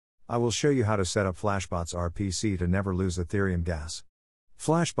I will show you how to set up Flashbots RPC to never lose Ethereum gas.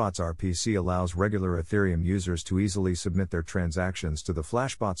 Flashbots RPC allows regular Ethereum users to easily submit their transactions to the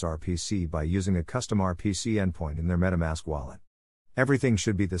Flashbots RPC by using a custom RPC endpoint in their MetaMask wallet. Everything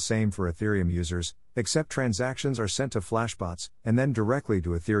should be the same for Ethereum users, except transactions are sent to Flashbots and then directly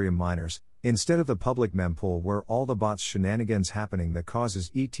to Ethereum miners, instead of the public mempool where all the bots shenanigans happening that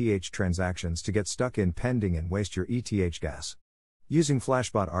causes ETH transactions to get stuck in pending and waste your ETH gas. Using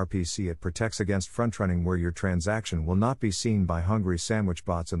Flashbot RPC, it protects against front-running where your transaction will not be seen by hungry sandwich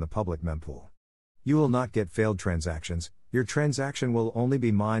bots in the public mempool. You will not get failed transactions, your transaction will only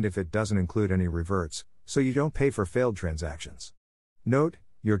be mined if it doesn't include any reverts, so you don't pay for failed transactions. Note,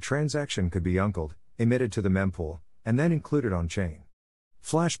 your transaction could be uncled, emitted to the mempool, and then included on-chain.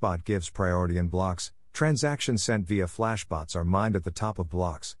 Flashbot gives priority in blocks. Transactions sent via Flashbots are mined at the top of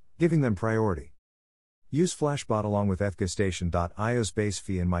blocks, giving them priority. Use Flashbot along with ethgastation.io's base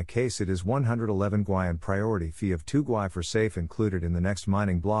fee. In my case it is 111 GUI and priority fee of 2 GUI for safe included in the next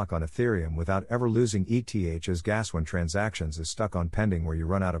mining block on Ethereum without ever losing ETH as gas when transactions is stuck on pending where you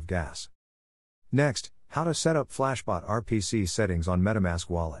run out of gas. Next, how to set up Flashbot RPC settings on MetaMask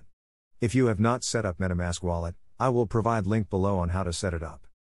wallet. If you have not set up MetaMask wallet, I will provide link below on how to set it up.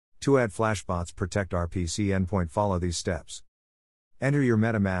 To add Flashbots Protect RPC endpoint, follow these steps. Enter your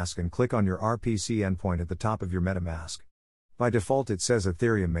MetaMask and click on your RPC endpoint at the top of your MetaMask. By default it says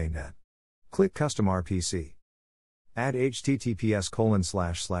Ethereum mainnet. Click Custom RPC. Add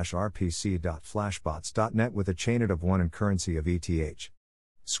https://rpc.flashbots.net with a chainet of 1 and currency of ETH.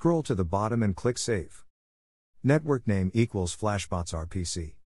 Scroll to the bottom and click Save. Network name equals Flashbots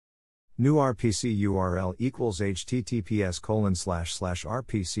RPC. New RPC URL equals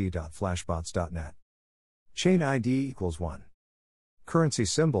https://rpc.flashbots.net. Chain ID equals 1. Currency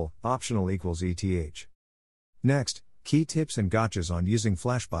symbol, optional, equals ETH. Next, key tips and gotchas on using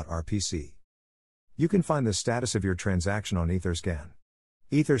Flashbot RPC. You can find the status of your transaction on Etherscan.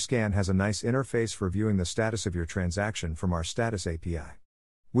 Etherscan has a nice interface for viewing the status of your transaction from our status API.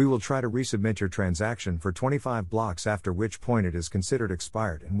 We will try to resubmit your transaction for 25 blocks, after which point it is considered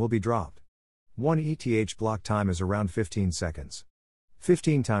expired and will be dropped. 1 ETH block time is around 15 seconds.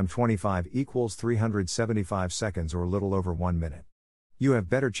 15 times 25 equals 375 seconds or a little over 1 minute. You have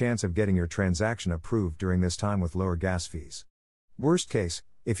better chance of getting your transaction approved during this time with lower gas fees. Worst case,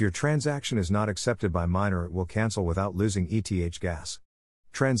 if your transaction is not accepted by miner, it will cancel without losing ETH gas.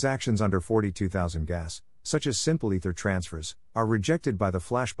 Transactions under 42,000 gas, such as simple Ether transfers, are rejected by the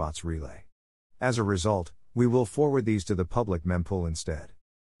Flashbots relay. As a result, we will forward these to the public mempool instead.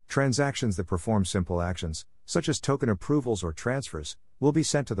 Transactions that perform simple actions, such as token approvals or transfers, will be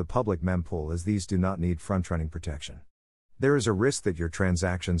sent to the public mempool as these do not need front-running protection. There is a risk that your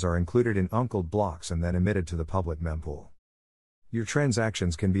transactions are included in uncled blocks and then emitted to the public mempool. Your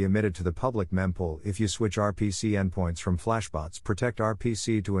transactions can be emitted to the public mempool if you switch RPC endpoints from Flashbots Protect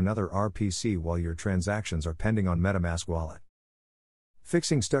RPC to another RPC while your transactions are pending on MetaMask wallet.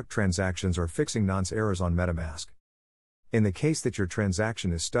 Fixing stuck transactions or fixing nonce errors on MetaMask. In the case that your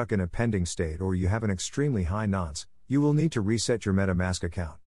transaction is stuck in a pending state or you have an extremely high nonce, you will need to reset your MetaMask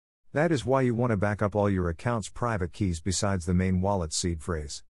account. That is why you want to back up all your account's private keys besides the main wallet's seed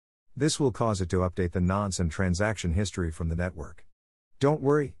phrase. This will cause it to update the nonce and transaction history from the network. Don't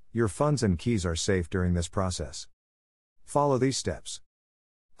worry, your funds and keys are safe during this process. Follow these steps.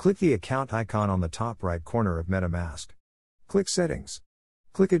 Click the account icon on the top right corner of MetaMask. Click Settings.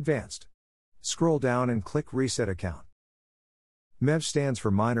 Click Advanced. Scroll down and click Reset Account. MEV stands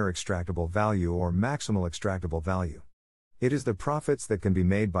for Miner Extractable Value or Maximal Extractable Value. It is the profits that can be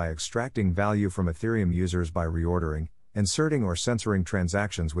made by extracting value from Ethereum users by reordering, inserting or censoring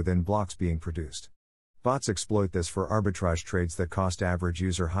transactions within blocks being produced. Bots exploit this for arbitrage trades that cost average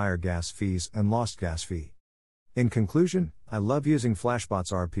user higher gas fees and lost gas fee. In conclusion, I love using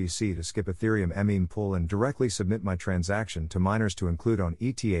Flashbots RPC to skip Ethereum mempool and directly submit my transaction to miners to include on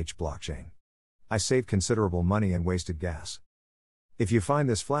ETH blockchain. I save considerable money and wasted gas. If you find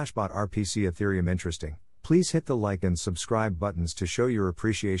this Flashbot RPC Ethereum interesting, please hit the like and subscribe buttons to show your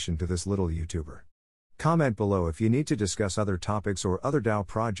appreciation to this little YouTuber. Comment below if you need to discuss other topics or other DAO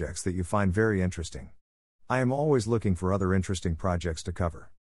projects that you find very interesting. I am always looking for other interesting projects to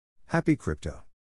cover. Happy crypto!